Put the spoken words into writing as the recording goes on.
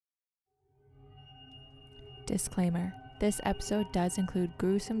Disclaimer: this episode does include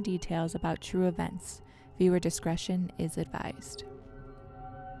gruesome details about true events. Viewer discretion is advised.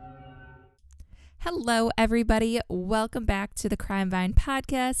 Hello, everybody. Welcome back to the Crime Vine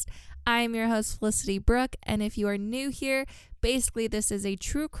podcast. I'm your host, Felicity Brooke, and if you are new here, basically this is a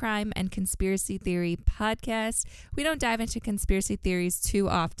true crime and conspiracy theory podcast. We don't dive into conspiracy theories too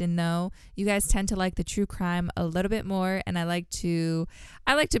often, though. You guys tend to like the true crime a little bit more, and I like to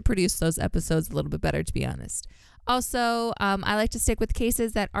produce those episodes a little bit better, to be honest. Also, I like to stick with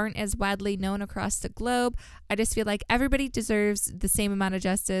cases that aren't as widely known across the globe. I just feel like everybody deserves the same amount of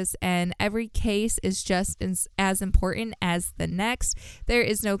justice, and every case is just as important as the next. There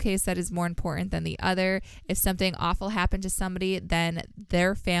is no case that is more important than the other. If something awful happened to somebody, then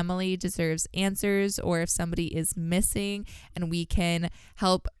their family deserves answers, or if somebody is missing and we can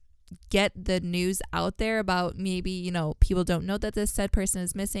help get the news out there about maybe, people don't know that this said person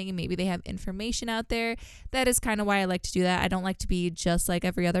is missing and maybe they have information out there. That is kind of why I like to do that. I don't like to be just like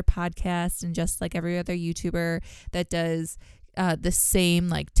every other podcast and just like every other YouTuber that does the same,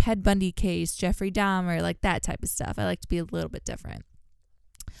 like Ted Bundy case, Jeffrey Dahmer, like that type of stuff. I like to be a little bit different.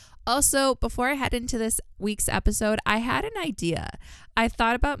 Also, before I head into this week's episode, I had an idea. I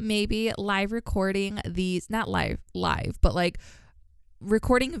thought about maybe live recording these, not live, but like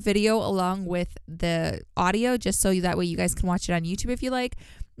recording video along with the audio, just so that way you guys can watch it on YouTube if you like.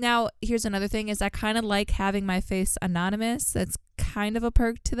 Now, here's another thing is I kind of like having my face anonymous. That's kind of a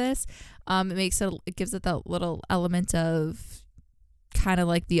perk to this. It gives it that little element of kind of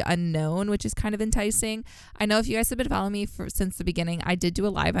like the unknown, which is kind of enticing. I know if you guys have been following me since the beginning, I did do a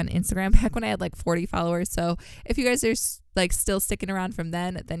live on Instagram back when I had like 40 followers. So if you guys are like still sticking around from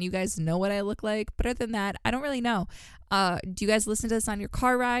then you guys know what I look like. But other than that, I don't really know. Do you guys listen to this on your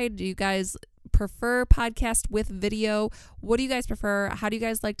car ride? Do you guys prefer podcast with video? What do you guys prefer? How do you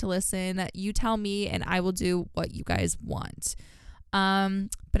guys like to listen? You tell me and I will do what you guys want.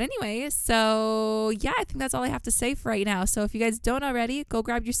 But anyway, so yeah, I think that's all I have to say for right now. So if you guys don't already, go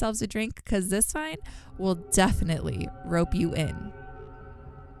grab yourselves a drink, because this wine will definitely rope you in.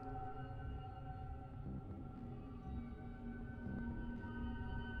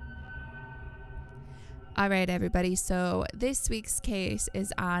 All right, everybody. So this week's case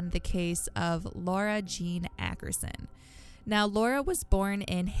is on the case of Laura Jean Ackerson. Now, Laura was born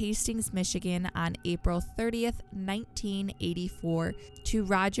in Hastings, Michigan on April 30th, 1984 to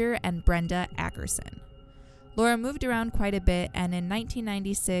Roger and Brenda Ackerson. Laura moved around quite a bit, and in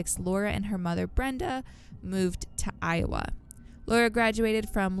 1996, Laura and her mother Brenda moved to Iowa. Laura graduated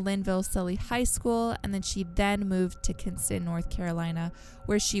from Linville-Sully High School, and then she moved to Kinston, North Carolina,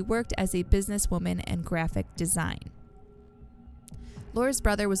 where she worked as a businesswoman in graphic design. Laura's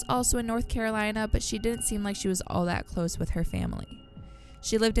brother was also in North Carolina, but she didn't seem like she was all that close with her family.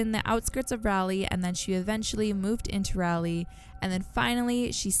 She lived in the outskirts of Raleigh, and then she eventually moved into Raleigh, and then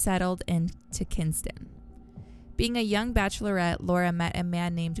finally she settled into Kinston. Being a young bachelorette, Laura met a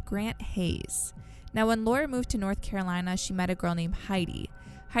man named Grant Hayes. Now, when Laura moved to North Carolina, she met a girl named Heidi.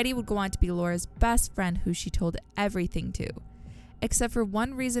 Heidi would go on to be Laura's best friend, who she told everything to. Except for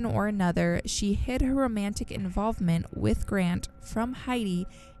one reason or another, she hid her romantic involvement with Grant from Heidi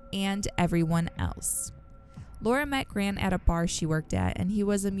and everyone else. Laura met Grant at a bar she worked at, and he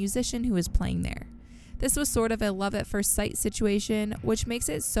was a musician who was playing there. This was sort of a love at first sight situation, which makes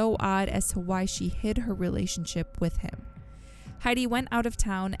it so odd as to why she hid her relationship with him. Heidi went out of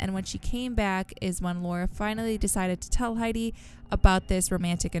town, and when she came back is when Laura finally decided to tell Heidi about this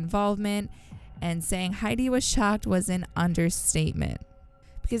romantic involvement, and saying Heidi was shocked was an understatement.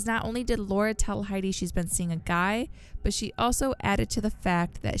 Because not only did Laura tell Heidi she's been seeing a guy, but she also added to the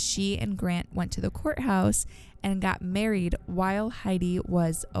fact that she and Grant went to the courthouse and got married while Heidi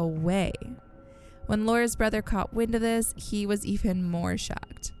was away. When Laura's brother caught wind of this, he was even more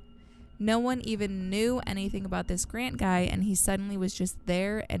shocked. No one even knew anything about this Grant guy, and he suddenly was just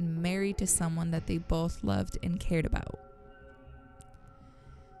there and married to someone that they both loved and cared about.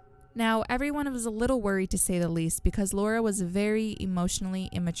 Now, everyone was a little worried, to say the least, because Laura was very emotionally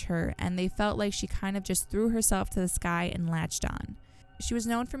immature, and they felt like she kind of just threw herself to the sky and latched on. She was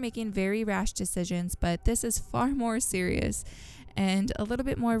known for making very rash decisions, but this is far more serious and a little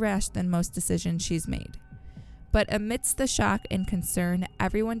bit more rash than most decisions she's made. But amidst the shock and concern,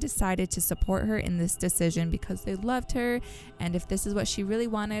 everyone decided to support her in this decision because they loved her, and if this is what she really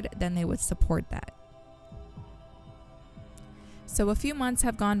wanted, then they would support that. So a few months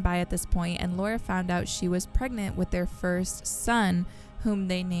have gone by at this point, and Laura found out she was pregnant with their first son, whom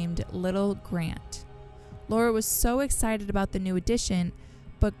they named Little Grant. Laura was so excited about the new addition,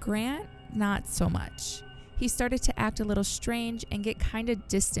 but Grant, not so much. He started to act a little strange and get kind of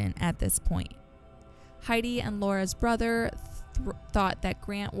distant at this point. Heidi and Laura's brother thought that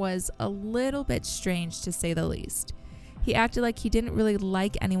Grant was a little bit strange, to say the least. He acted like he didn't really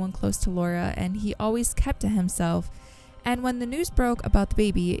like anyone close to Laura, and he always kept to himself. And when the news broke about the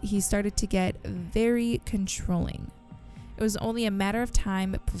baby, he started to get very controlling. It was only a matter of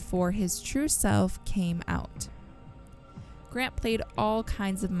time before his true self came out. Grant played all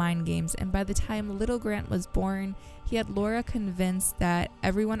kinds of mind games, and by the time little Grant was born, he had Laura convinced that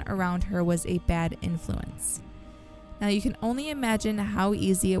everyone around her was a bad influence. Now you can only imagine how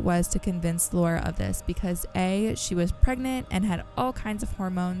easy it was to convince Laura of this because A, she was pregnant and had all kinds of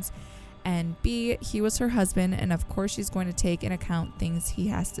hormones, and B, he was her husband, and of course she's going to take into account things he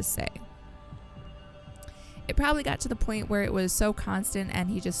has to say. It probably got to the point where it was so constant and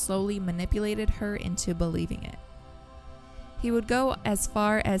he just slowly manipulated her into believing it. He would go as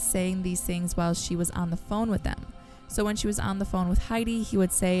far as saying these things while she was on the phone with them. So when she was on the phone with Heidi, he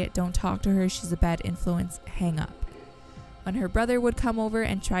would say, "Don't talk to her, she's a bad influence, hang up." When her brother would come over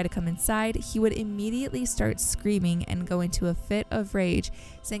and try to come inside, he would immediately start screaming and go into a fit of rage,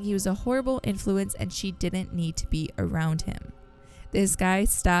 saying he was a horrible influence and she didn't need to be around him. This guy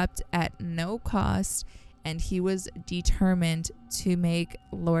stopped at no cost, and he was determined to make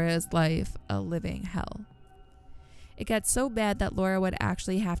Laura's life a living hell. It got so bad that Laura would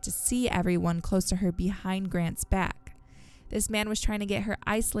actually have to see everyone close to her behind Grant's back. This man was trying to get her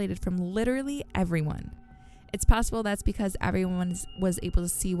isolated from literally everyone. It's possible that's because everyone was able to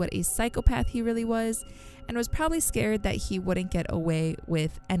see what a psychopath he really was, and was probably scared that he wouldn't get away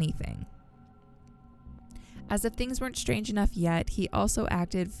with anything. As if things weren't strange enough yet, he also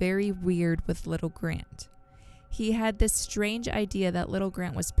acted very weird with little Grant. He had this strange idea that little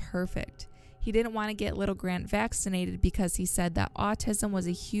Grant was perfect. He didn't want to get little Grant vaccinated because he said that autism was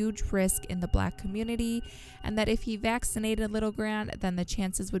a huge risk in the Black community, and that if he vaccinated little Grant, then the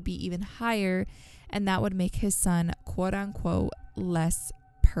chances would be even higher, and that would make his son, quote unquote, less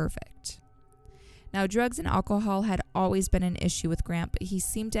perfect. Now, drugs and alcohol had always been an issue with Grant, but he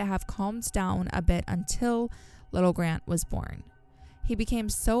seemed to have calmed down a bit until little Grant was born. He became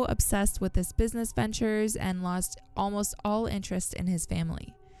so obsessed with his business ventures and lost almost all interest in his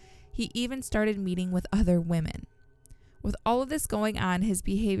family. He even started meeting with other women. With all of this going on, his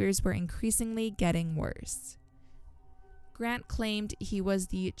behaviors were increasingly getting worse. Grant claimed he was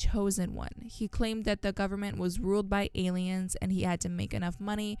the chosen one. He claimed that the government was ruled by aliens and he had to make enough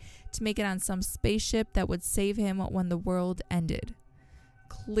money to make it on some spaceship that would save him when the world ended.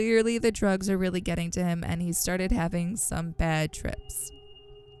 Clearly, the drugs are really getting to him, and he started having some bad trips.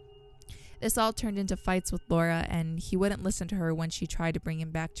 This all turned into fights with Laura, and he wouldn't listen to her when she tried to bring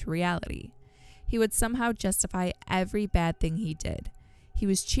him back to reality. He would somehow justify every bad thing he did. He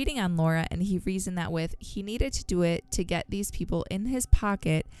was cheating on Laura, and he reasoned that with he needed to do it to get these people in his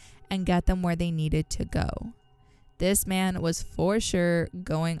pocket and get them where they needed to go. This man was for sure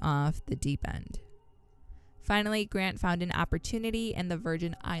going off the deep end. Finally, Grant found an opportunity in the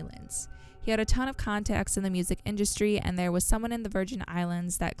Virgin Islands. He had a ton of contacts in the music industry, and there was someone in the Virgin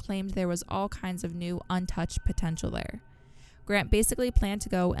Islands that claimed there was all kinds of new untouched potential there. Grant basically planned to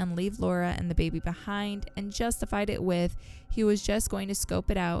go and leave Laura and the baby behind, and justified it with he was just going to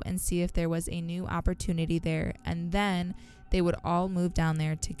scope it out and see if there was a new opportunity there, and then they would all move down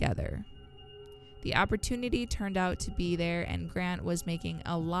there together. The opportunity turned out to be there, and Grant was making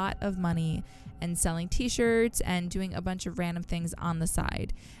a lot of money and selling t-shirts and doing a bunch of random things on the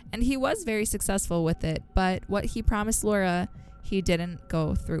side. And he was very successful with it, but what he promised Laura, he didn't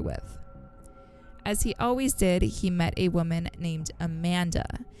go through with. As he always did, he met a woman named Amanda,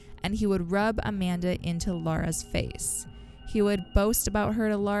 and he would rub Amanda into Laura's face. He would boast about her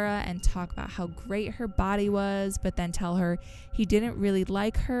to Laura and talk about how great her body was, but then tell her he didn't really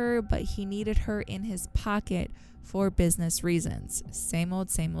like her, but he needed her in his pocket for business reasons. Same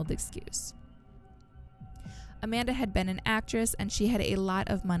old excuse. Amanda had been an actress, and she had a lot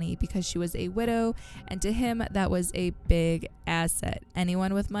of money because she was a widow, and to him that was a big asset.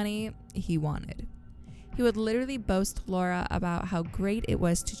 Anyone with money, he wanted. He would literally boast to Laura about how great it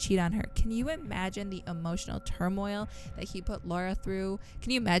was to cheat on her. Can you imagine the emotional turmoil that he put Laura through?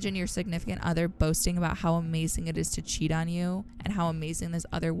 Can you imagine your significant other boasting about how amazing it is to cheat on you and how amazing this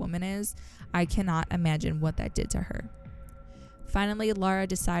other woman is? I cannot imagine what that did to her. Finally, Laura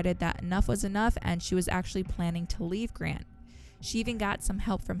decided that enough was enough, and she was actually planning to leave Grant. She even got some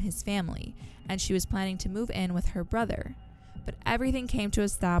help from his family, and she was planning to move in with her brother. But everything came to a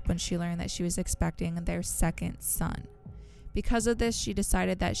stop when she learned that she was expecting their second son. Because of this, she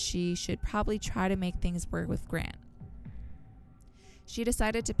decided that she should probably try to make things work with Grant. She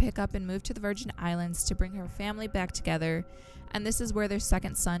decided to pick up and move to the Virgin Islands to bring her family back together, and this is where their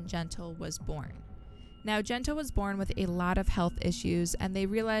second son, Gentle, was born. Now, Gentle was born with a lot of health issues, and they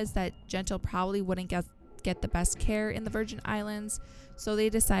realized that Gentle probably wouldn't get the best care in the Virgin Islands, so they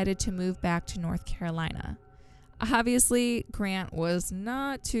decided to move back to North Carolina. Obviously, Grant was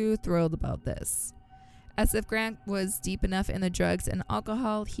not too thrilled about this. As if Grant was deep enough in the drugs and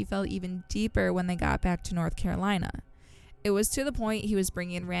alcohol, he fell even deeper when they got back to North Carolina. It was to the point he was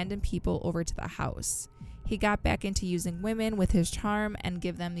bringing random people over to the house. He got back into using women with his charm and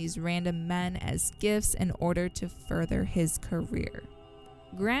give them these random men as gifts in order to further his career.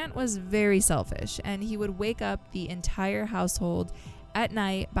 Grant was very selfish, and he would wake up the entire household at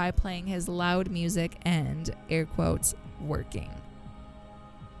night by playing his loud music and, air quotes, working.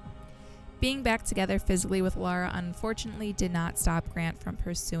 Being back together physically with Laura unfortunately did not stop Grant from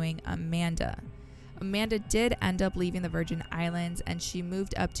pursuing Amanda. Amanda did end up leaving the Virgin Islands and she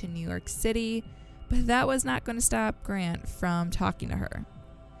moved up to New York City, but that was not going to stop Grant from talking to her.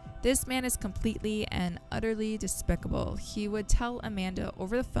 This man is completely and utterly despicable. He would tell Amanda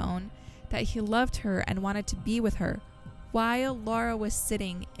over the phone that he loved her and wanted to be with her while Laura was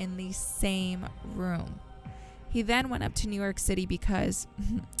sitting in the same room. He then went up to New York City because,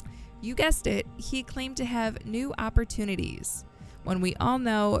 you guessed it, he claimed to have new opportunities, when we all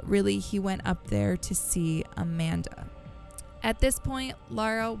know, really, he went up there to see Amanda. At this point,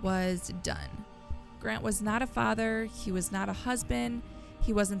 Laura was done. Grant was not a father, he was not a husband,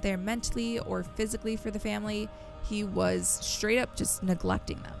 he wasn't there mentally or physically for the family, he was straight up just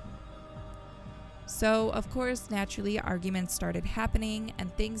neglecting them. So, of course, naturally, arguments started happening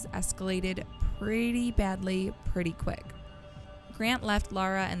and things escalated pretty badly, pretty quick. Grant left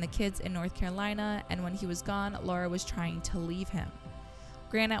Laura and the kids in North Carolina, and when he was gone, Laura was trying to leave him.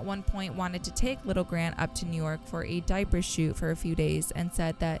 Grant at one point wanted to take little Grant up to New York for a diaper shoot for a few days and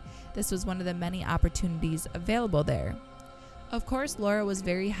said that this was one of the many opportunities available there. Of course, Laura was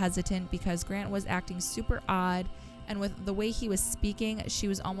very hesitant because Grant was acting super odd, and with the way he was speaking, she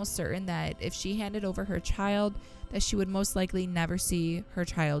was almost certain that if she handed over her child, that she would most likely never see her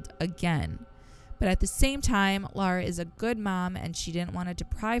child again. But at the same time, Laura is a good mom and she didn't want to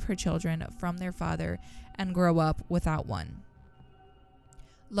deprive her children from their father and grow up without one.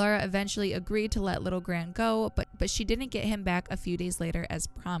 Laura eventually agreed to let little Grant go, but she didn't get him back a few days later as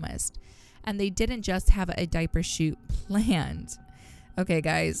promised. And they didn't just have a diaper shoot planned. Okay,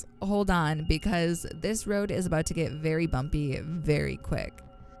 guys, hold on, because this road is about to get very bumpy very quick.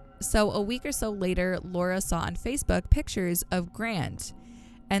 So a week or so later, Laura saw on Facebook pictures of Grant.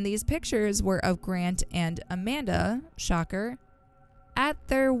 And these pictures were of Grant and Amanda, shocker, at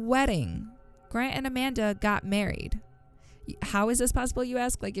their wedding. Grant and Amanda got married. How is this possible, you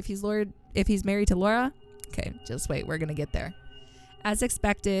ask? Like, if he's married to Laura? Okay, just wait, we're gonna get there. As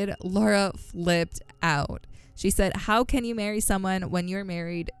expected, Laura flipped out. She said, "How can you marry someone when you're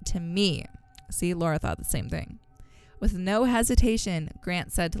married to me?" See, Laura thought the same thing. With no hesitation,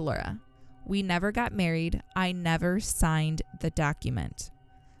 Grant said to Laura, "We never got married. I never signed the document."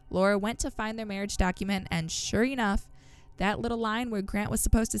 Laura went to find their marriage document, and sure enough, that little line where Grant was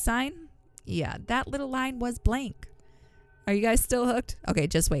supposed to sign, yeah, that little line was blank. Are you guys still hooked? Okay,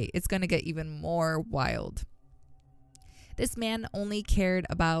 just wait. It's going to get even more wild. This man only cared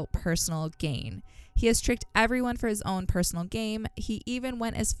about personal gain. He has tricked everyone for his own personal gain. He even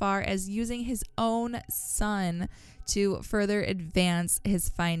went as far as using his own son to further advance his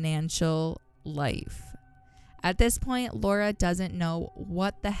financial life. At this point, Laura doesn't know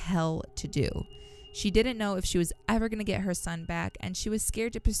what the hell to do. She didn't know if she was ever going to get her son back, and she was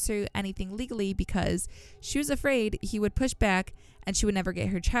scared to pursue anything legally because she was afraid he would push back and she would never get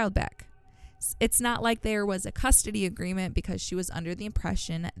her child back. It's not like there was a custody agreement because she was under the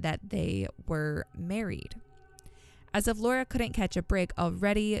impression that they were married. As if Laura couldn't catch a break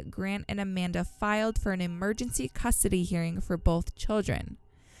already, Grant and Amanda filed for an emergency custody hearing for both children.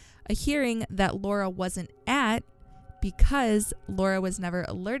 A hearing that Laura wasn't at because Laura was never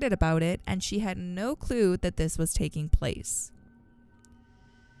alerted about it and she had no clue that this was taking place.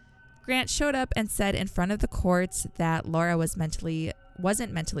 Grant showed up and said in front of the courts that Laura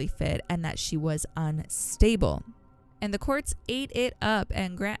wasn't mentally fit and that she was unstable. And the courts ate it up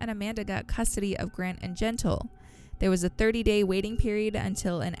and Grant and Amanda got custody of Grant and Gentle. There was a 30-day waiting period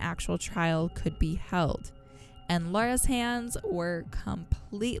until an actual trial could be held. And Laura's hands were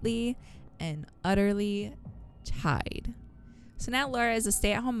completely and utterly tied. So now Laura is a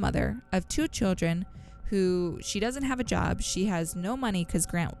stay-at-home mother of 2 children who she doesn't have a job. She has no money because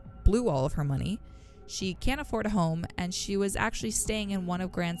Grant blew all of her money. She can't afford a home, and she was actually staying in one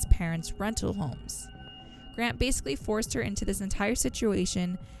of Grant's parents' rental homes. Grant basically forced her into this entire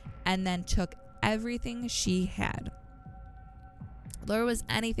situation and then took everything she had. Laura was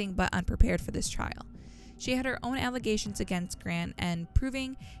anything but unprepared for this trial. She had her own allegations against Grant, and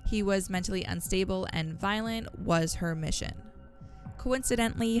proving he was mentally unstable and violent was her mission.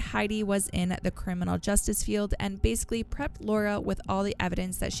 Coincidentally, Heidi was in the criminal justice field and basically prepped Laura with all the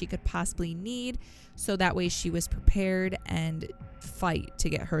evidence that she could possibly need, so that way she was prepared and fight to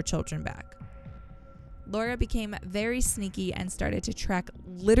get her children back. Laura became very sneaky and started to track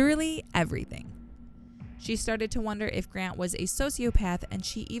literally everything. She started to wonder if Grant was a sociopath, and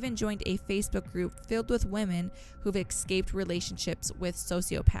she even joined a Facebook group filled with women who've escaped relationships with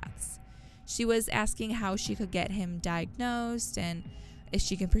sociopaths. She was asking how she could get him diagnosed and if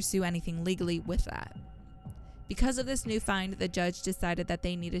she can pursue anything legally with that. Because of this new find, the judge decided that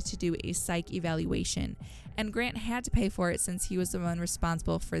they needed to do a psych evaluation, and Grant had to pay for it since he was the one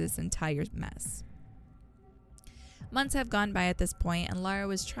responsible for this entire mess. Months have gone by at this point, and Laura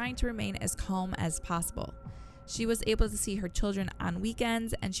was trying to remain as calm as possible. She was able to see her children on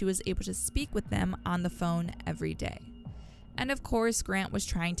weekends, and she was able to speak with them on the phone every day. And of course, Grant was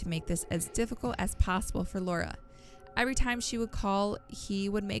trying to make this as difficult as possible for Laura. Every time she would call, he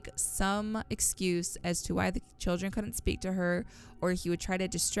would make some excuse as to why the children couldn't speak to her, or he would try to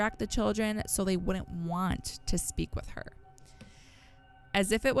distract the children so they wouldn't want to speak with her.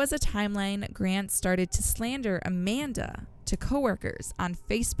 As if it was a timeline, Grant started to slander Amanda to coworkers on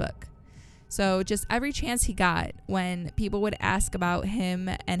Facebook. So just every chance he got, when people would ask about him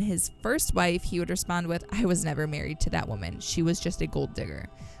and his first wife, he would respond with, "I was never married to that woman. She was just a gold digger,"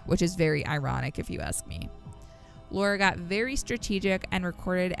 which is very ironic if you ask me. Laura got very strategic and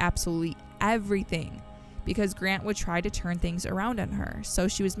recorded absolutely everything because Grant would try to turn things around on her. So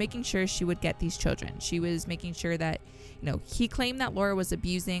she was making sure she would get these children. She was making sure that, he claimed that Laura was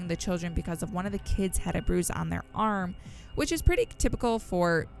abusing the children because of one of the kids had a bruise on their arm, which is pretty typical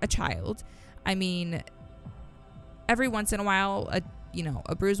for a child. I mean, every once in a while,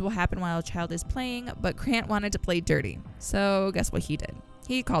 a bruise will happen while a child is playing, but Grant wanted to play dirty. So guess what he did?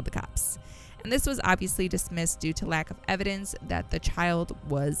 He called the cops. And this was obviously dismissed due to lack of evidence that the child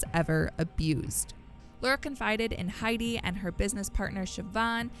was ever abused. Laura confided in Heidi and her business partner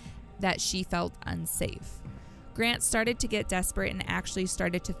Siobhan that she felt unsafe. Grant started to get desperate and actually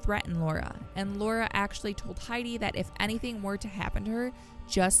started to threaten Laura. And Laura actually told Heidi that if anything were to happen to her,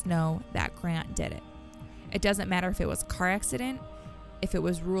 just know that Grant did it. It doesn't matter if it was a car accident, if it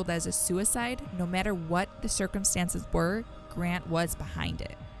was ruled as a suicide, no matter what the circumstances were, Grant was behind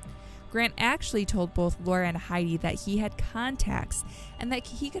it. Grant actually told both Laura and Heidi that he had contacts and that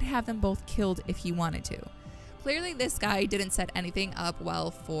he could have them both killed if he wanted to. Clearly, this guy didn't set anything up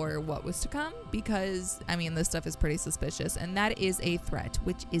well for what was to come because, this stuff is pretty suspicious, and that is a threat,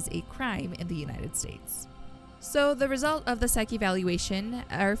 which is a crime in the United States. So the result of the psych evaluation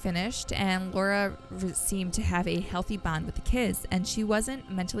are finished, and Laura seemed to have a healthy bond with the kids, and she wasn't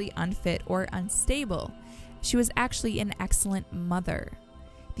mentally unfit or unstable. She was actually an excellent mother.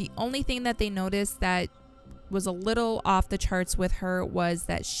 The only thing that they noticed that was a little off the charts with her was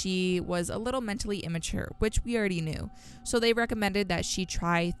that she was a little mentally immature, which we already knew. So they recommended that she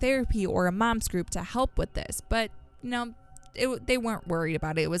try therapy or a mom's group to help with this. But, they weren't worried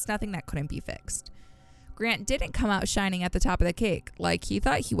about it. It was nothing that couldn't be fixed. Grant didn't come out shining at the top of the cake like he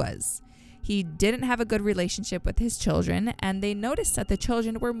thought he was. He didn't have a good relationship with his children, and they noticed that the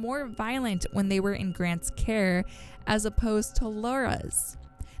children were more violent when they were in Grant's care as opposed to Laura's.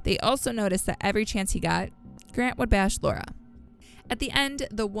 They also noticed that every chance he got, Grant would bash Laura. At the end,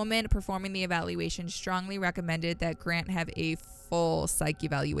 the woman performing the evaluation strongly recommended that Grant have a full psych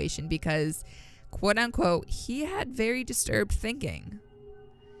evaluation because, quote unquote, he had very disturbed thinking.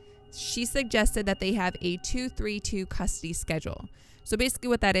 She suggested that they have a 2-3-2 custody schedule. So basically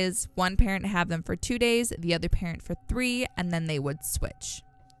what that is, one parent have them for 2 days, the other parent for 3, and then they would switch.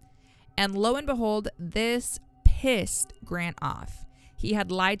 And lo and behold, this pissed Grant off. He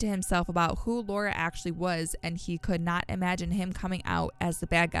had lied to himself about who Laura actually was, and he could not imagine him coming out as the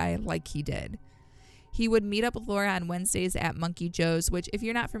bad guy like he did. He would meet up with Laura on Wednesdays at Monkey Joe's, which if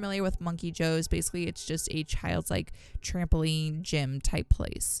you're not familiar with Monkey Joe's, basically it's just a child's trampoline gym type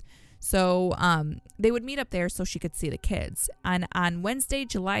place. So they would meet up there so she could see the kids. And on Wednesday,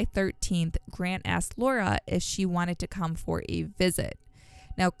 July 13th, Grant asked Laura if she wanted to come for a visit.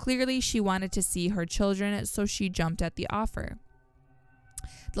 Now, clearly she wanted to see her children, so she jumped at the offer.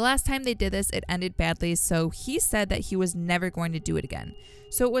 The last time they did this, it ended badly, so he said that he was never going to do it again.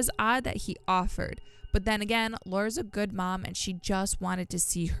 So it was odd that he offered. But then again, Laura's a good mom and she just wanted to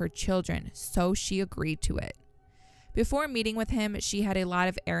see her children, so she agreed to it. Before meeting with him, she had a lot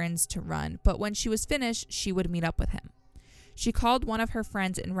of errands to run, but when she was finished, she would meet up with him. She called one of her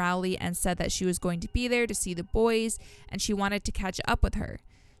friends in Rowley and said that she was going to be there to see the boys and she wanted to catch up with her.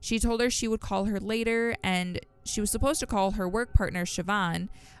 She told her she would call her later, and she was supposed to call her work partner, Siobhan,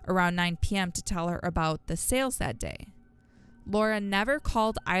 around 9 p.m. to tell her about the sales that day. Laura never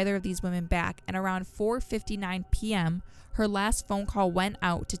called either of these women back, and around 4:59 p.m., her last phone call went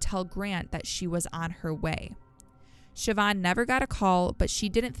out to tell Grant that she was on her way. Siobhan never got a call, but she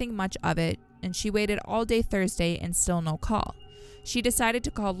didn't think much of it, and she waited all day Thursday and still no call. She decided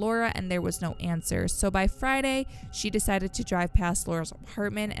to call Laura, and there was no answer. So by Friday, she decided to drive past Laura's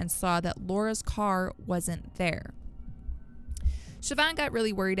apartment and saw that Laura's car wasn't there. Siobhan got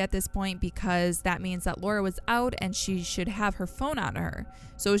really worried at this point because that means that Laura was out and she should have her phone on her.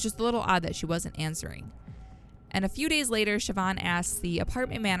 So it was just a little odd that she wasn't answering. And a few days later, Siobhan asked the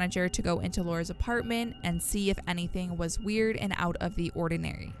apartment manager to go into Laura's apartment and see if anything was weird and out of the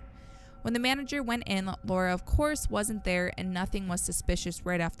ordinary. When the manager went in, Laura, of course, wasn't there, and nothing was suspicious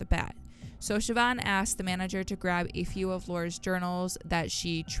right off the bat. So Siobhan asked the manager to grab a few of Laura's journals that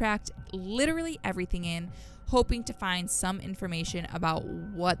she tracked literally everything in, hoping to find some information about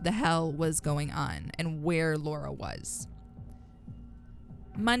what the hell was going on and where Laura was.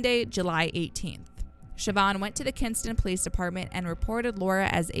 Monday, July 18th. Siobhan went to the Kinston Police Department and reported Laura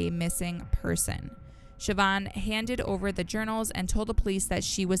as a missing person. Siobhan handed over the journals and told the police that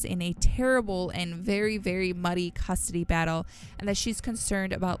she was in a terrible and very, very muddy custody battle and that she's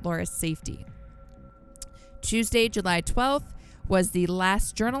concerned about Laura's safety. Tuesday, July 12th, was the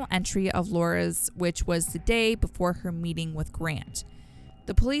last journal entry of Laura's, which was the day before her meeting with Grant.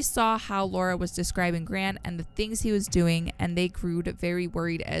 The police saw how Laura was describing Grant and the things he was doing, and they grew very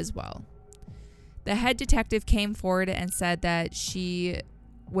worried as well. The head detective came forward and said that she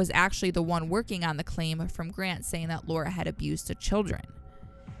was actually the one working on the claim from Grant, saying that Laura had abused the children.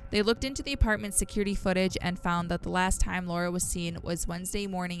 They looked into the apartment security footage and found that the last time Laura was seen was Wednesday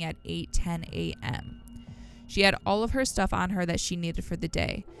morning at 8:10 a.m. She had all of her stuff on her that she needed for the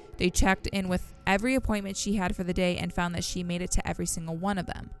day. They checked in with every appointment she had for the day and found that she made it to every single one of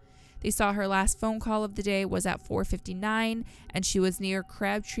them. They saw her last phone call of the day was at 4:59, and she was near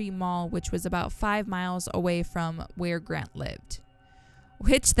Crabtree Mall, which was about 5 miles away from where Grant lived.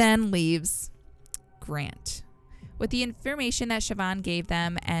 Which then leaves Grant. With the information that Siobhan gave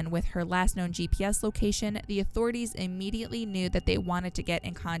them and with her last known GPS location, the authorities immediately knew that they wanted to get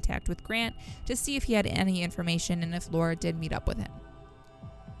in contact with Grant to see if he had any information and if Laura did meet up with him.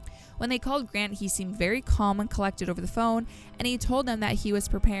 When they called Grant, he seemed very calm and collected over the phone, and he told them that he was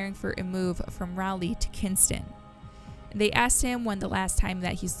preparing for a move from Raleigh to Kinston. They asked him when the last time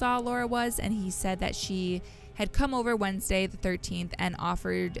that he saw Laura was, and he said that she had come over Wednesday the 13th and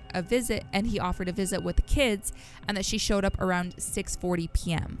offered a visit with the kids, and that she showed up around 6:40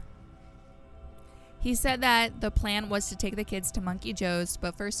 p.m. He said that the plan was to take the kids to Monkey Joe's,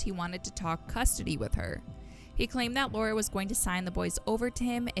 but first he wanted to talk custody with her. He claimed that Laura was going to sign the boys over to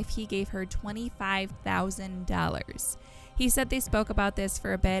him if he gave her $25,000. He said they spoke about this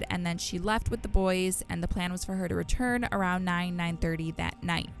for a bit, and then she left with the boys, and the plan was for her to return around 9:30 that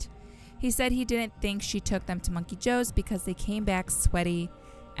night. He said he didn't think she took them to Monkey Joe's because they came back sweaty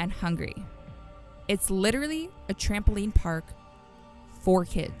and hungry. It's literally a trampoline park for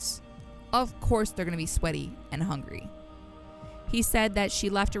kids. Of course they're going to be sweaty and hungry. He said that she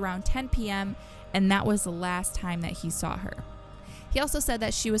left around 10 p.m. and that was the last time that he saw her. He also said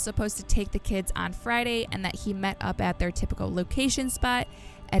that she was supposed to take the kids on Friday and that he met up at their typical location spot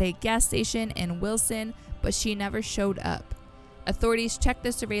at a gas station in Wilson, but she never showed up. Authorities checked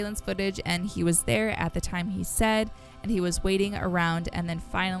the surveillance footage and he was there at the time he said, and he was waiting around, and then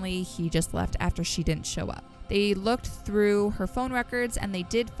finally he just left after she didn't show up. They looked through her phone records and they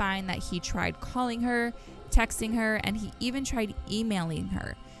did find that he tried calling her, texting her, and he even tried emailing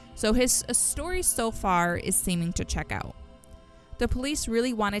her. So his story so far is seeming to check out. The police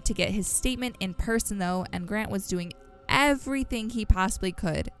really wanted to get his statement in person though, and Grant was doing everything he possibly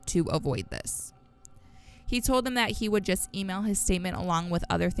could to avoid this. He told them that he would just email his statement along with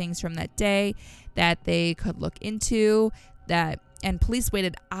other things from that day that they could look into, and police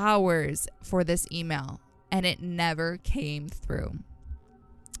waited hours for this email, and it never came through.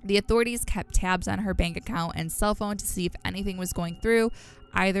 The authorities kept tabs on her bank account and cell phone to see if anything was going through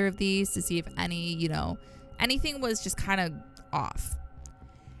either of these, to see if anything was just kind of off.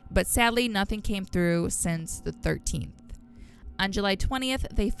 But sadly, nothing came through since the 13th. On July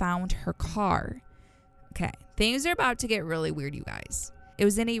 20th, they found her car. Okay, things are about to get really weird, you guys. It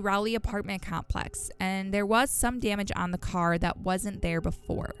was in a Raleigh apartment complex, and there was some damage on the car that wasn't there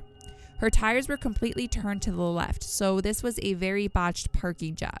before. Her tires were completely turned to the left, so this was a very botched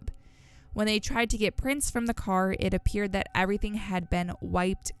parking job. When they tried to get prints from the car, it appeared that everything had been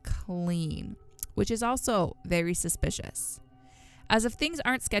wiped clean, which is also very suspicious. As if things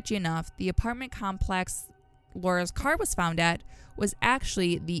aren't sketchy enough, the apartment complex Laura's car was found at was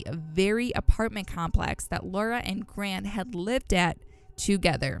actually the very apartment complex that Laura and Grant had lived at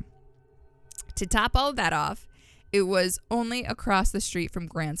together. To top all of that off, it was only across the street from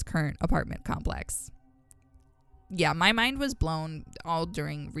Grant's current apartment complex. Yeah, my mind was blown all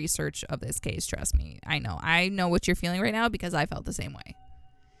during research of this case, trust me. I know what you're feeling right now because I felt the same way.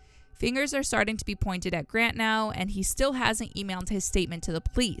 Fingers are starting to be pointed at Grant now, and he still hasn't emailed his statement to the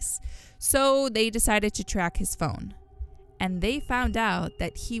police. So they decided to track his phone. And they found out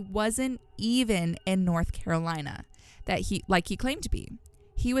that he wasn't even in North Carolina, like he claimed to be.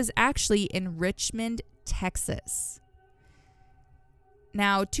 He was actually in Richmond, Texas.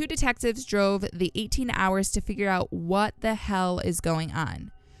 Now, 2 detectives drove the 18 hours to figure out what the hell is going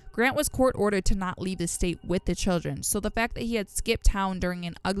on. Grant was court ordered to not leave the state with the children, so the fact that he had skipped town during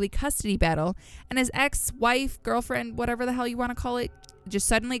an ugly custody battle and his ex-wife, girlfriend, whatever the hell you want to call it, just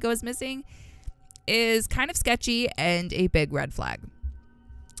suddenly goes missing is kind of sketchy and a big red flag.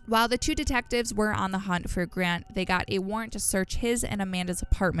 While the 2 detectives were on the hunt for Grant, they got a warrant to search his and Amanda's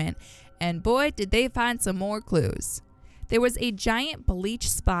apartment, and boy, did they find some more clues. There was a giant bleach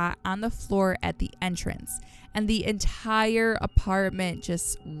spot on the floor at the entrance, and the entire apartment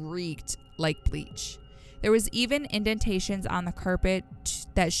just reeked like bleach. There was even indentations on the carpet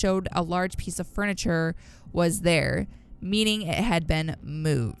that showed a large piece of furniture was there, meaning it had been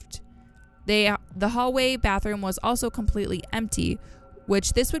moved. The hallway bathroom was also completely empty,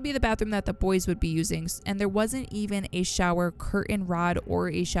 which this would be the bathroom that the boys would be using, and there wasn't even a shower curtain rod or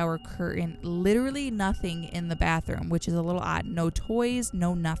a shower curtain, literally nothing in the bathroom, which is a little odd. No toys,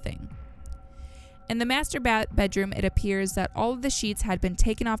 no nothing. In the master bedroom, it appears that all of the sheets had been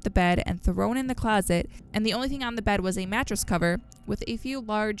taken off the bed and thrown in the closet, and the only thing on the bed was a mattress cover with a few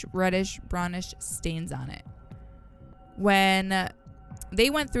large reddish brownish stains on it. When they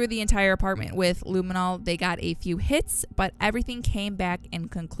went through the entire apartment with luminol, they got a few hits, but everything came back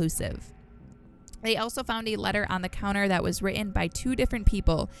inconclusive. They also found a letter on the counter that was written by 2 different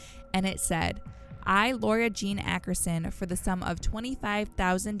people, and it said, "I, Laura Jean Ackerson, for the sum of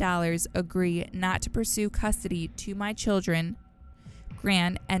 $25,000, agree not to pursue custody to my children,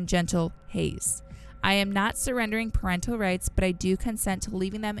 Grant and Gentle Hayes. I am not surrendering parental rights, but I do consent to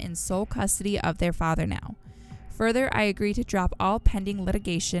leaving them in sole custody of their father now. Further, I agree to drop all pending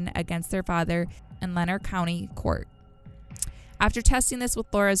litigation against their father in Leonard County Court." After testing this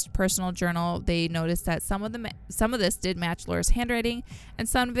with Laura's personal journal, they noticed that some of this did match Laura's handwriting and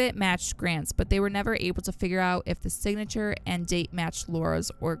some of it matched Grant's, but they were never able to figure out if the signature and date matched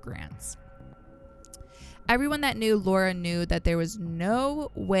Laura's or Grant's. Everyone that knew Laura knew that there was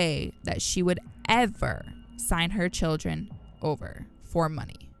no way that she would ever sign her children over for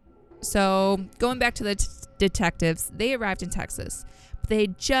money. So, going back to the detectives, they arrived in Texas, but they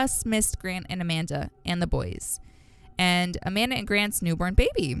had just missed Grant and Amanda and the boys. And Amanda and Grant's newborn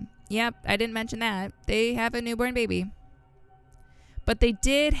baby. Yep, I didn't mention that. They have a newborn baby. But they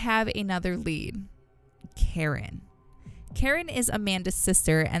did have another lead, Karen. Karen is Amanda's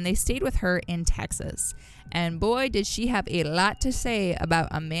sister, and they stayed with her in Texas. And boy, did she have a lot to say about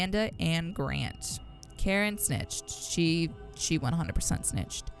Amanda and Grant. Karen snitched. She 100%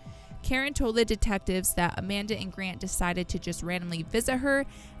 snitched. Karen told the detectives that Amanda and Grant decided to just randomly visit her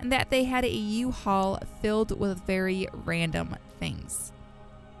and that they had a U-Haul filled with very random things.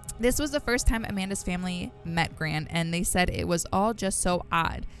 This was the first time Amanda's family met Grant, and they said it was all just so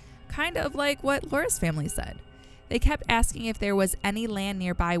odd, kind of like what Laura's family said. They kept asking if there was any land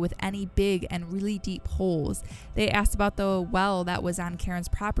nearby with any big and really deep holes. They asked about the well that was on Karen's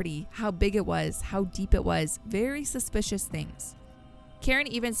property, how big it was, how deep it was, very suspicious things. Karen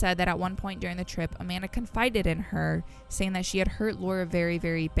even said that at one point during the trip, Amanda confided in her, saying that she had hurt Laura very,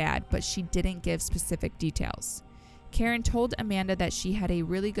 very bad, but she didn't give specific details. Karen told Amanda that she had a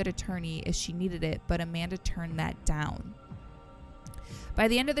really good attorney if she needed it, but Amanda turned that down. By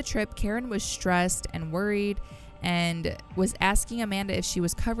the end of the trip, Karen was stressed and worried and was asking Amanda if she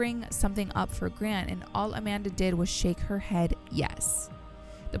was covering something up for Grant, and all Amanda did was shake her head yes.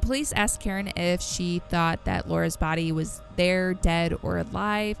 The police asked Karen if she thought that Laura's body was there, dead, or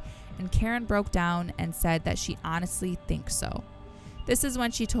alive, and Karen broke down and said that she honestly thinks so. This is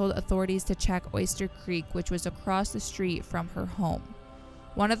when she told authorities to check Oyster Creek, which was across the street from her home,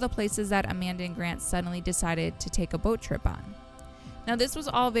 one of the places that Amanda and Grant suddenly decided to take a boat trip on. Now, this was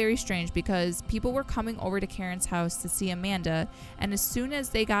all very strange because people were coming over to Karen's house to see Amanda, and as soon as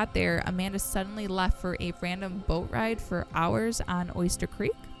they got there, Amanda suddenly left for a random boat ride for hours on Oyster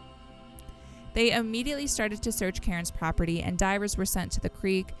Creek. They immediately started to search Karen's property, and divers were sent to the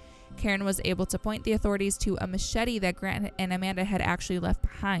creek. Karen was able to point the authorities to a machete that Grant and Amanda had actually left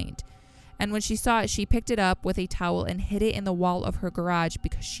behind. And when she saw it, she picked it up with a towel and hid it in the wall of her garage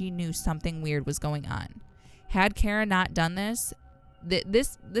because she knew something weird was going on. Had Karen not done this,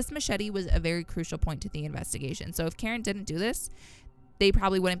 this machete was a very crucial point to the investigation. So if Karen didn't do this, they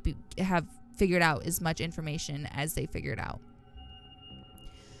probably wouldn't have figured out as much information as they figured out.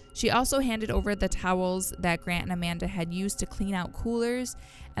 She also handed over the towels that Grant and Amanda had used to clean out coolers,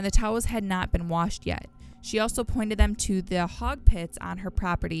 and the towels had not been washed yet. She also pointed them to the hog pits on her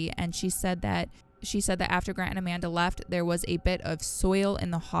property, and she said that after Grant and Amanda left, there was a bit of soil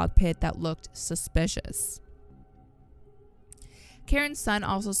in the hog pit that looked suspicious. Karen's son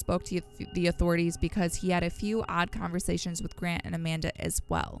also spoke to the authorities because he had a few odd conversations with Grant and Amanda as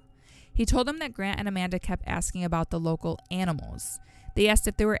well. He told them that Grant and Amanda kept asking about the local animals. They asked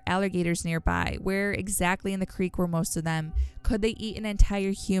if there were alligators nearby, where exactly in the creek were most of them, could they eat an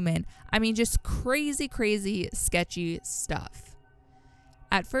entire human? I mean, just crazy, sketchy stuff.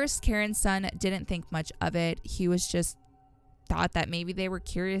 At first, Karen's son didn't think much of it. He was just thought that maybe they were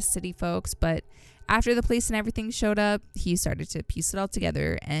curious city folks, but after the police and everything showed up, he started to piece it all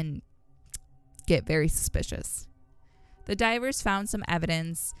together and get very suspicious. The divers found some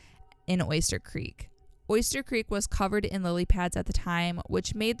evidence in Oyster Creek. Oyster Creek was covered in lily pads at the time,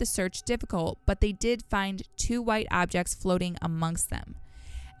 which made the search difficult, but they did find 2 white objects floating amongst them.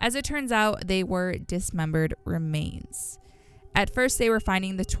 As it turns out, they were dismembered remains. At first, they were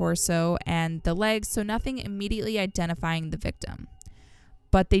finding the torso and the legs, so nothing immediately identifying the victim.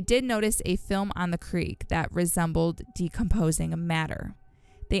 But they did notice a film on the creek that resembled decomposing matter.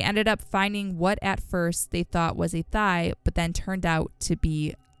 They ended up finding what at first they thought was a thigh, but then turned out to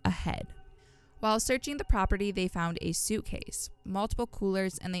be a head. While searching the property, they found a suitcase, multiple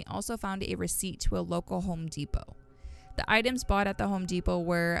coolers, and they also found a receipt to a local Home Depot. The items bought at the Home Depot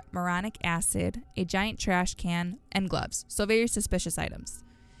were muronic acid, a giant trash can, and gloves, so very suspicious items.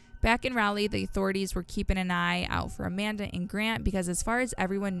 Back in Raleigh, the authorities were keeping an eye out for Amanda and Grant because as far as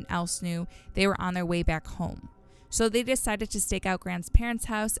everyone else knew, they were on their way back home. So they decided to stake out Grant's parents'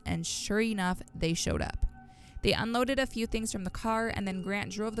 house, and sure enough, they showed up. They unloaded a few things from the car, and then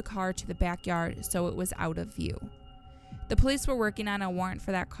Grant drove the car to the backyard so it was out of view. The police were working on a warrant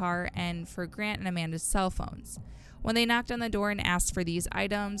for that car and for Grant and Amanda's cell phones. When they knocked on the door and asked for these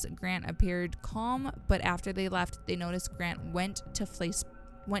items, Grant appeared calm, but after they left, they noticed Grant went to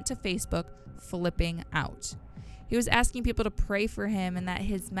Facebook flipping out. He was asking people to pray for him and that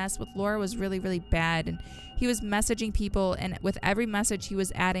his mess with Laura was really, really bad. And he was messaging people, and with every message he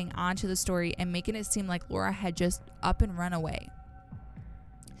was adding onto the story and making it seem like Laura had just up and run away.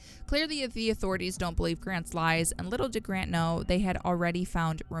 Clearly, the authorities don't believe Grant's lies, and little did Grant know they had already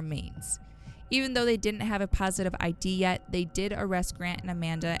found remains. Even though they didn't have a positive ID yet, they did arrest Grant and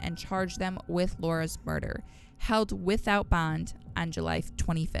Amanda and charge them with Laura's murder, held without bond on July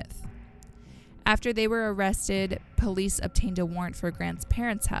 25th. After they were arrested, police obtained a warrant for Grant's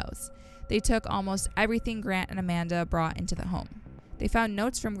parents' house. They took almost everything Grant and Amanda brought into the home. They found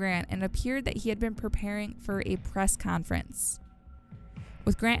notes from Grant, and it appeared that he had been preparing for a press conference.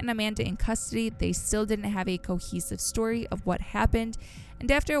 With Grant and Amanda in custody, they still didn't have a cohesive story of what happened,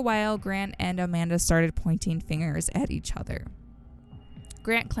 and after a while, Grant and Amanda started pointing fingers at each other.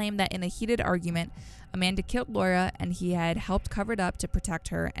 Grant claimed that in a heated argument, Amanda killed Laura and he had helped cover it up to protect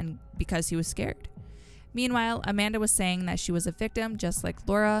her and because he was scared. Meanwhile, Amanda was saying that she was a victim just like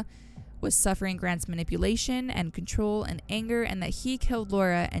Laura, was suffering Grant's manipulation and control and anger, and that he killed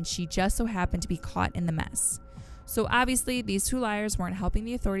Laura and she just so happened to be caught in the mess. So obviously, these 2 liars weren't helping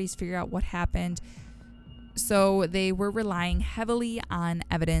the authorities figure out what happened, so they were relying heavily on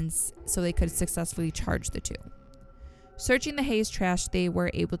evidence so they could successfully charge the 2. Searching the Hayes trash, they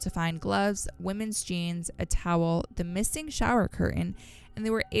were able to find gloves, women's jeans, a towel, the missing shower curtain, and they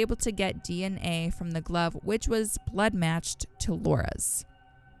were able to get DNA from the glove, which was blood matched to Laura's.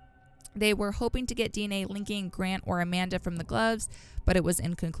 They were hoping to get DNA linking Grant or Amanda from the gloves, but it was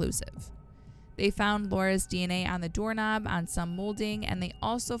inconclusive. They found Laura's DNA on the doorknob, on some molding, and they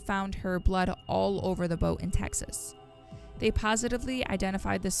also found her blood all over the boat in Texas. They positively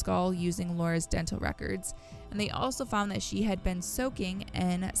identified the skull using Laura's dental records, and they also found that she had been soaking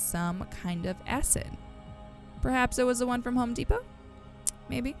in some kind of acid. Perhaps it was the one from Home Depot?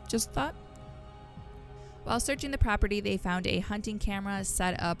 Maybe, just a thought. While searching the property, they found a hunting camera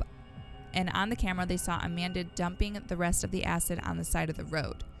set up, and on the camera they saw Amanda dumping the rest of the acid on the side of the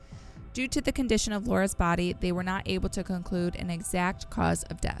road. Due to the condition of Laura's body, they were not able to conclude an exact cause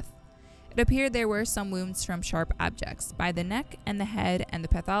of death. It appeared there were some wounds from sharp objects by the neck and the head, and the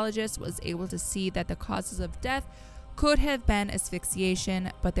pathologist was able to see that the causes of death could have been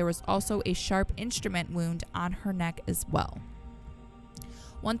asphyxiation, but there was also a sharp instrument wound on her neck as well.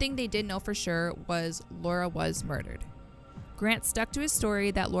 One thing they did know for sure was Laura was murdered. Grant stuck to his story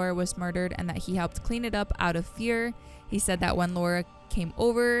that Laura was murdered and that he helped clean it up out of fear. He said that when Laura came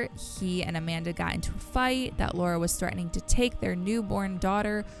over, he and Amanda got into a fight, that Laura was threatening to take their newborn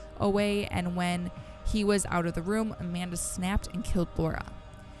daughter away, and when he was out of the room, Amanda snapped and killed Laura.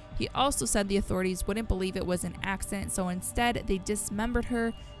 He also said the authorities wouldn't believe it was an accident, so instead they dismembered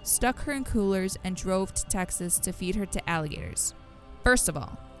her, stuck her in coolers, and drove to Texas to feed her to alligators. First of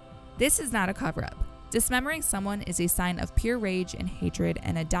all, this is not a cover-up. Dismembering someone is a sign of pure rage and hatred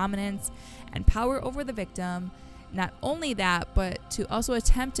and a dominance and power over the victim. Not only that, but to also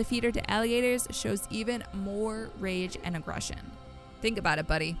attempt to feed her to alligators shows even more rage and aggression. Think about it,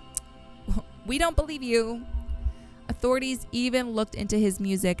 buddy. We don't believe you. Authorities even looked into his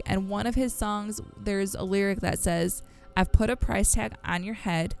music, and one of his songs, there's a lyric that says, "I've put a price tag on your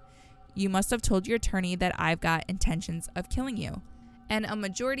head. You must have told your attorney that I've got intentions of killing you." And a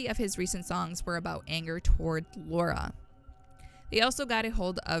majority of his recent songs were about anger toward Laura. They also got a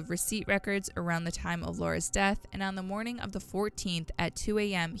hold of receipt records around the time of Laura's death, and on the morning of the 14th at 2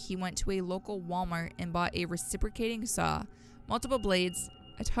 a.m., he went to a local Walmart and bought a reciprocating saw, multiple blades,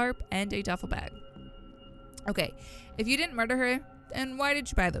 a tarp, and a duffel bag. Okay, if you didn't murder her, then why did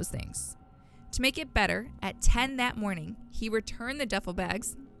you buy those things? To make it better, at 10 that morning, he returned the duffel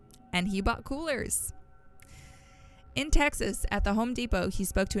bags, and he bought coolers. In Texas, at the Home Depot, he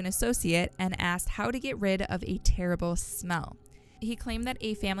spoke to an associate and asked how to get rid of a terrible smell. He claimed that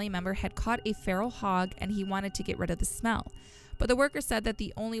a family member had caught a feral hog and he wanted to get rid of the smell. But the worker said that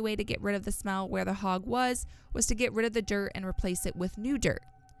the only way to get rid of the smell where the hog was to get rid of the dirt and replace it with new dirt.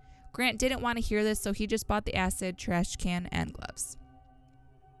 Grant didn't want to hear this, so he just bought the acid, trash can, and gloves.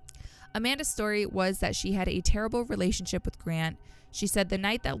 Amanda's story was that she had a terrible relationship with Grant. She said the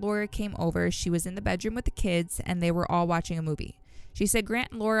night that Laura came over, she was in the bedroom with the kids and they were all watching a movie. She said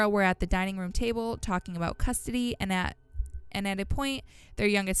Grant and Laura were at the dining room table talking about custody, and at a point, their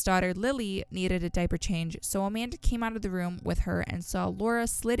youngest daughter, Lily, needed a diaper change, so Amanda came out of the room with her and saw Laura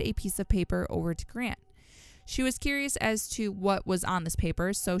slid a piece of paper over to Grant. She was curious as to what was on this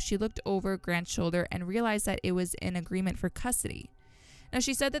paper, so she looked over Grant's shoulder and realized that it was an agreement for custody. Now,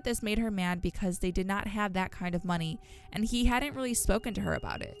 she said that this made her mad because they did not have that kind of money, and he hadn't really spoken to her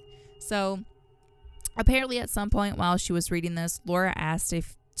about it. So, apparently at some point while she was reading this, Laura asked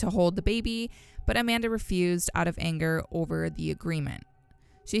if to hold the baby, but Amanda refused out of anger over the agreement.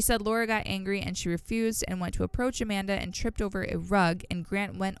 She said Laura got angry and she refused and went to approach Amanda and tripped over a rug, and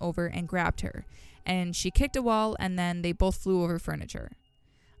Grant went over and grabbed her, and she kicked a wall, and then they both flew over furniture.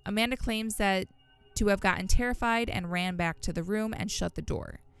 Amanda claims that to have gotten terrified and ran back to the room and shut the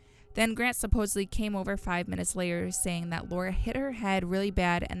door. Then Grant supposedly came over 5 minutes later saying that Laura hit her head really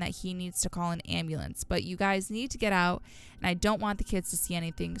bad and that he needs to call an ambulance. But you guys need to get out, and I don't want the kids to see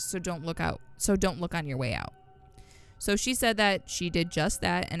anything, so don't look on your way out. So she said that she did just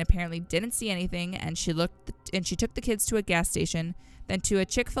that and apparently didn't see anything, and she took the kids to a gas station, then to a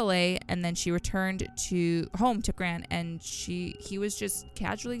Chick-fil-A, and then she returned home to Grant, and he was just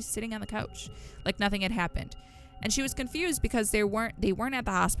casually sitting on the couch like nothing had happened. And she was confused because they weren't at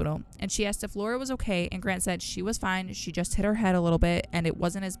the hospital, and she asked if Laura was okay, and Grant said she was fine, she just hit her head a little bit and it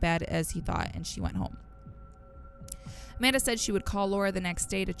wasn't as bad as he thought, and she went home. Amanda said she would call Laura the next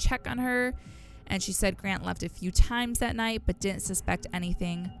day to check on her, and she said Grant left a few times that night but didn't suspect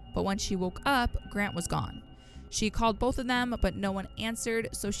anything. But when she woke up, Grant was gone. She called both of them, but no one answered,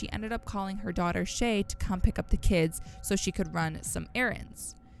 so she ended up calling her daughter Shay to come pick up the kids so she could run some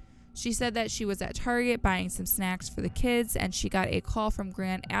errands. She said that she was at Target buying some snacks for the kids, and she got a call from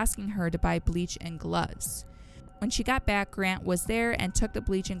Grant asking her to buy bleach and gloves. When she got back, Grant was there and took the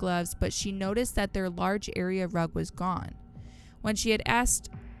bleach and gloves, but she noticed that their large area rug was gone. When she had asked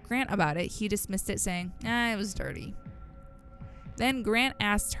Grant about it, he dismissed it, saying, it was dirty. Then Grant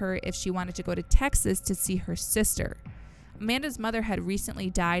asked her if she wanted to go to Texas to see her sister. Amanda's mother had recently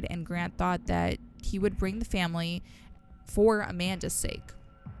died, and Grant thought that he would bring the family for Amanda's sake.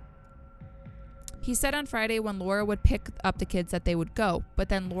 He said on Friday when Laura would pick up the kids that they would go, but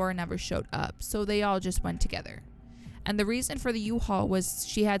then Laura never showed up, so they all just went together. And the reason for the U-Haul was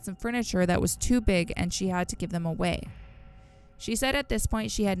she had some furniture that was too big and she had to give them away. She said at this point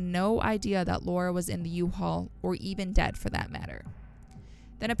she had no idea that Laura was in the U-Haul, or even dead for that matter.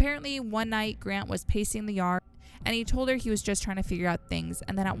 Then apparently one night Grant was pacing the yard and he told her he was just trying to figure out things,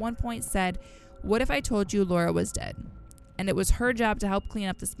 and then at one point said, "What if I told you Laura was dead? And it was her job to help clean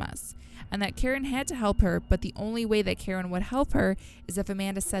up this mess. and that Karen had to help her, but the only way that Karen would help her is if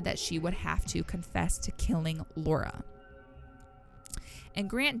Amanda said that she would have to confess to killing Laura. And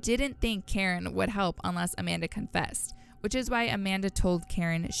Grant didn't think Karen would help unless Amanda confessed, which is why Amanda told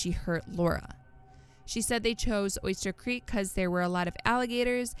Karen she hurt Laura. She said they chose Oyster Creek because there were a lot of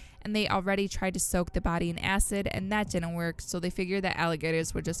alligators and they already tried to soak the body in acid and that didn't work, so they figured that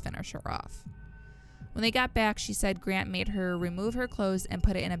alligators would just finish her off. When they got back, she said Grant made her remove her clothes and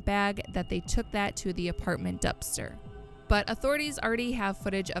put it in a bag, that they took that to the apartment dumpster. But authorities already have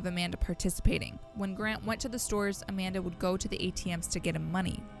footage of Amanda participating. When Grant went to the stores, Amanda would go to the ATMs to get him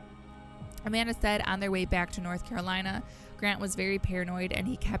money. Amanda said on their way back to North Carolina, Grant was very paranoid and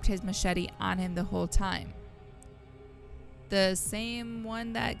he kept his machete on him the whole time. The same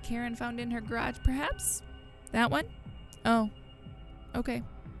one that Karen found in her garage, perhaps? That one? Oh, okay.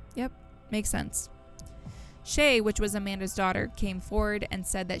 Yep, makes sense. Shay, which was Amanda's daughter, came forward and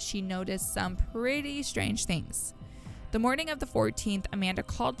said that she noticed some pretty strange things. The morning of the 14th, Amanda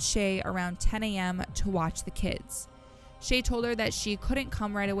called Shay around 10 a.m. to watch the kids. Shay told her that she couldn't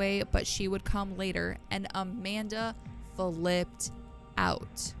come right away, but she would come later, and Amanda flipped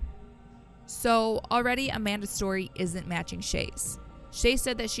out. So already Amanda's story isn't matching Shay's. Shay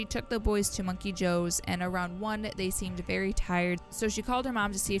said that she took the boys to Monkey Joe's, and around 1 they seemed very tired, so she called her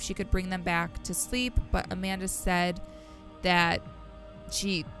mom to see if she could bring them back to sleep, but Amanda said that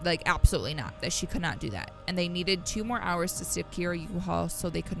she, absolutely not, that she could not do that, and they needed 2 more hours to secure U-Haul so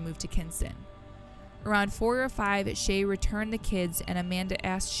they could move to Kinston. Around 4 or 5, Shay returned the kids, and Amanda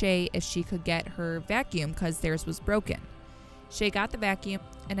asked Shay if she could get her vacuum because theirs was broken. Shay got the vacuum,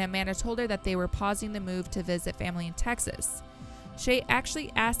 and Amanda told her that they were pausing the move to visit family in Texas. Shay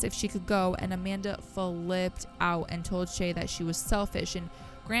actually asked if she could go, and Amanda flipped out and told Shay that she was selfish and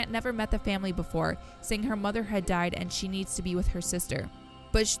Grant never met the family before, saying her mother had died and she needs to be with her sister.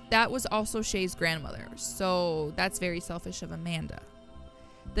 But that was also Shay's grandmother, so that's very selfish of Amanda.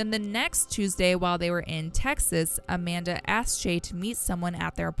 Then the next Tuesday, while they were in Texas, Amanda asked Shay to meet someone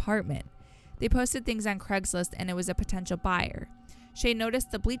at their apartment. They posted things on Craigslist and it was a potential buyer. Shay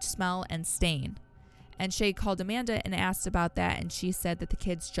noticed the bleach smell and stain, and Shay called Amanda and asked about that, and she said that the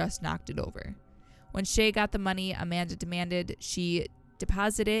kids just knocked it over. When Shay got the money, Amanda demanded she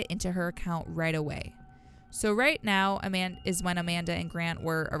deposit it into her account right away. So right now is when Amanda and Grant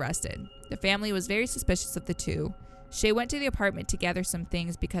were arrested. The family was very suspicious of the two. Shay went to the apartment to gather some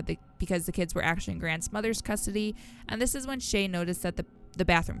things because the kids were actually in Grant's mother's custody, and this is when Shay noticed that the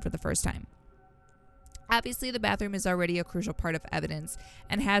bathroom for the first time. Obviously, the bathroom is already a crucial part of evidence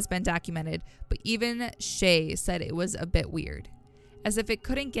and has been documented, but even Shay said it was a bit weird. As if it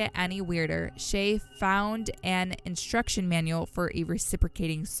couldn't get any weirder, Shay found an instruction manual for a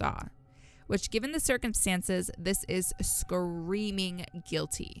reciprocating saw, which, given the circumstances, this is screaming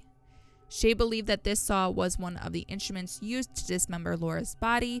guilty. Shay believed that this saw was one of the instruments used to dismember Laura's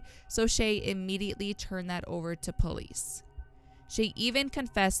body, so Shay immediately turned that over to police. Shay even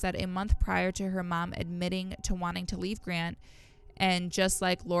confessed that a month prior to her mom admitting to wanting to leave Grant, and just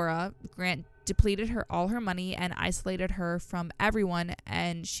like Laura, Grant depleted all her money and isolated her from everyone,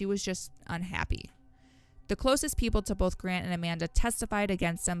 and she was just unhappy. The closest people to both Grant and Amanda testified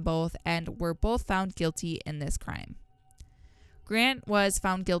against them both and were both found guilty in this crime. Grant was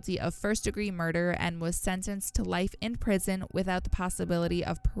found guilty of first-degree murder and was sentenced to life in prison without the possibility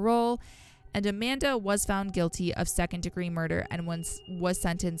of parole, and Amanda was found guilty of second-degree murder and was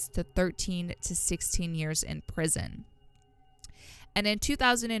sentenced to 13 to 16 years in prison. And in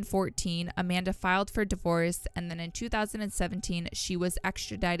 2014, Amanda filed for divorce, and then in 2017, she was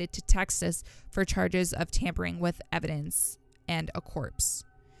extradited to Texas for charges of tampering with evidence and a corpse.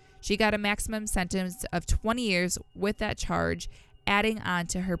 She got a maximum sentence of 20 years with that charge, adding on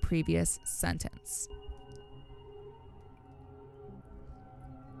to her previous sentence.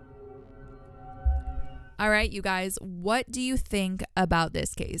 All right, you guys, what do you think about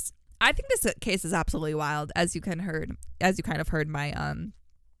this case? I think this case is absolutely wild, as you kind of heard my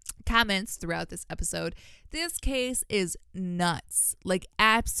comments throughout this episode. This case is nuts, like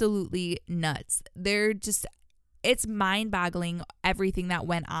absolutely nuts. It's mind-boggling, everything that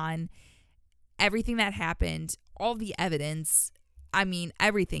went on, everything that happened, all the evidence. I mean,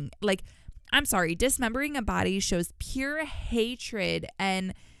 everything. Like, I'm sorry, dismembering a body shows pure hatred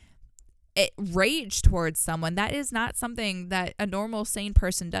and rage towards someone. That is not something that a normal, sane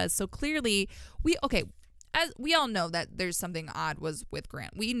person does. So clearly, as we all know that there's something odd was with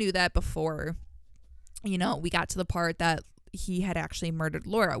Grant. We knew that before, we got to the part that he had actually murdered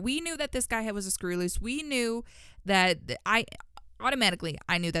Laura. We knew that this guy was a screw loose. We knew that automatically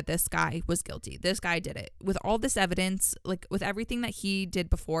I knew that this guy was guilty. This guy did it. With all this evidence, like with everything that he did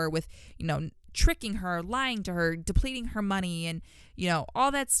before, with, tricking her, lying to her, depleting her money, and,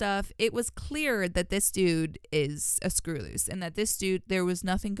 all that stuff, it was clear that this dude is a screw loose, and that this dude, there was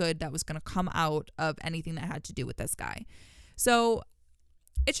nothing good that was going to come out of anything that had to do with this guy. So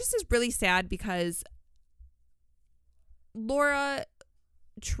it just is really sad because Laura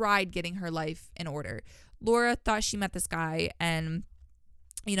tried getting her life in order. Laura thought she met this guy and,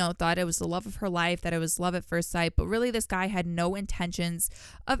 thought it was the love of her life, that it was love at first sight. But really, this guy had no intentions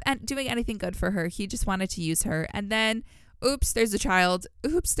of doing anything good for her. He just wanted to use her. And then, oops, there's a child.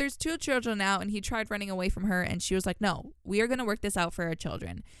 Oops, there's 2 children now. And he tried running away from her. And she was like, no, we are going to work this out for our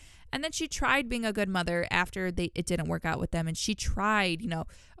children. And then she tried being a good mother after it didn't work out with them. And she tried,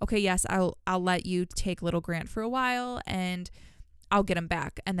 okay, yes, I'll let you take little Grant for a while and I'll get him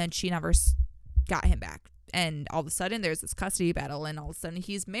back. And then she never got him back. And all of a sudden there's this custody battle, and all of a sudden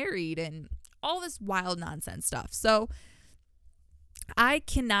he's married, and all this wild nonsense stuff. So I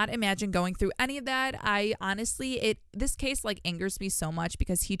cannot imagine going through any of that. I honestly, this case angers me so much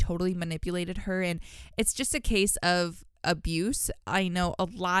because he totally manipulated her, and it's just a case of abuse. I know a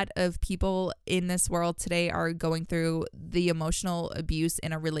lot of people in this world today are going through the emotional abuse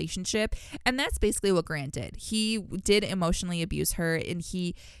in a relationship, and that's basically what Grant did. He did emotionally abuse her, and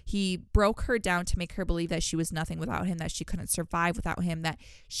he broke her down to make her believe that she was nothing without him, that she couldn't survive without him, that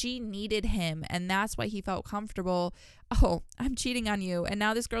she needed him, and that's why he felt comfortable. Oh, I'm cheating on you, and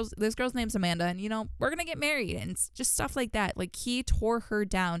now this girl's name's Amanda, and we're gonna get married, and it's just stuff like that. He tore her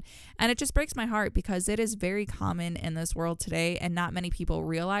down, and it just breaks my heart because it is very common in this world today, and not many people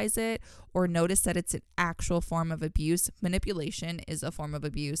realize it or notice that it's an actual form of abuse. Manipulation is a form of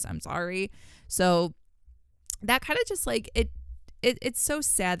abuse. I'm sorry. So that kind of just it's so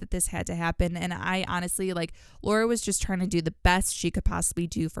sad that this had to happen. And I honestly, Laura was just trying to do the best she could possibly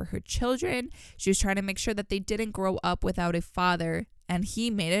do for her children. She was trying to make sure that they didn't grow up without a father, and he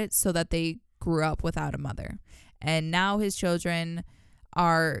made it so that they grew up without a mother. And now his children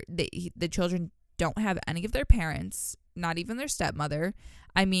the children don't have any of their parents, not even their stepmother.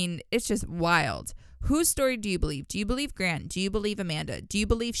 I mean, it's just wild. Whose story do you believe? Do you believe Grant? Do you believe Amanda? Do you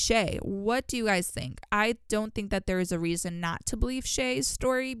believe Shay? What do you guys think? I don't think that there is a reason not to believe Shay's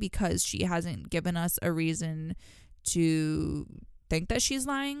story because she hasn't given us a reason to think that she's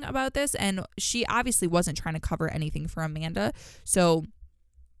lying about this. And she obviously wasn't trying to cover anything for Amanda. So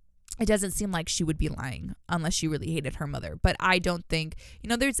it doesn't seem like she would be lying unless she really hated her mother. But I don't think,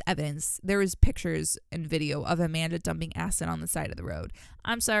 there's evidence. There is pictures and video of Amanda dumping acid on the side of the road.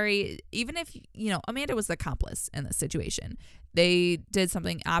 I'm sorry. Even if, Amanda was the accomplice in this situation, they did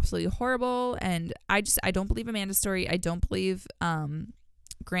something absolutely horrible. And I don't believe Amanda's story. I don't believe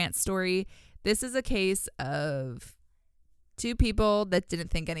Grant's story. This is a case of 2 people that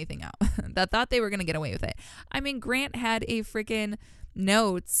didn't think anything out, that thought they were going to get away with it. I mean, Grant had a freaking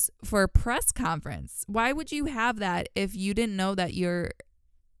notes for a press conference. Why would you have that if you didn't know that your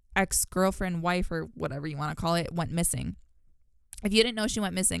ex-girlfriend, wife, or whatever you want to call it, went missing? If you didn't know she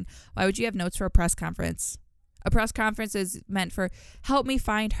went missing, why would you have notes for a press conference? A press conference is meant for help me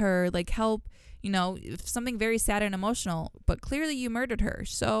find her, help, something very sad and emotional, but clearly you murdered her.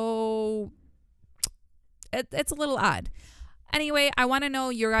 So it's a little odd. Anyway, I want to know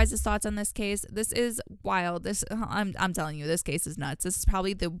your guys' thoughts on this case. This is wild. I'm telling you, this case is nuts. This is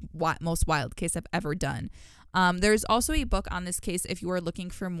probably the most wild case I've ever done. There's also a book on this case if you are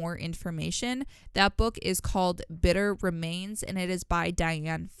looking for more information. That book is called Bitter Remains, and it is by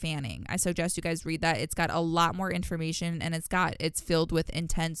Diane Fanning. I suggest you guys read that. It's got a lot more information, and it's filled with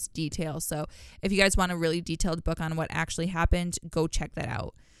intense detail. So if you guys want a really detailed book on what actually happened, go check that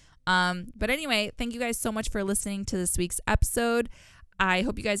out. But anyway, thank you guys so much for listening to this week's episode. I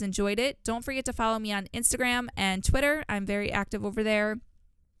hope you guys enjoyed it. Don't forget to follow me on Instagram and Twitter. I'm very active over there.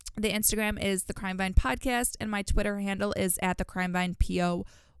 The Instagram is The Crime Vine Podcast, and my Twitter handle is @TheCrimeVinePO1.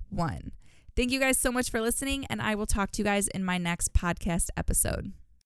 Thank you guys so much for listening, and I will talk to you guys in my next podcast episode.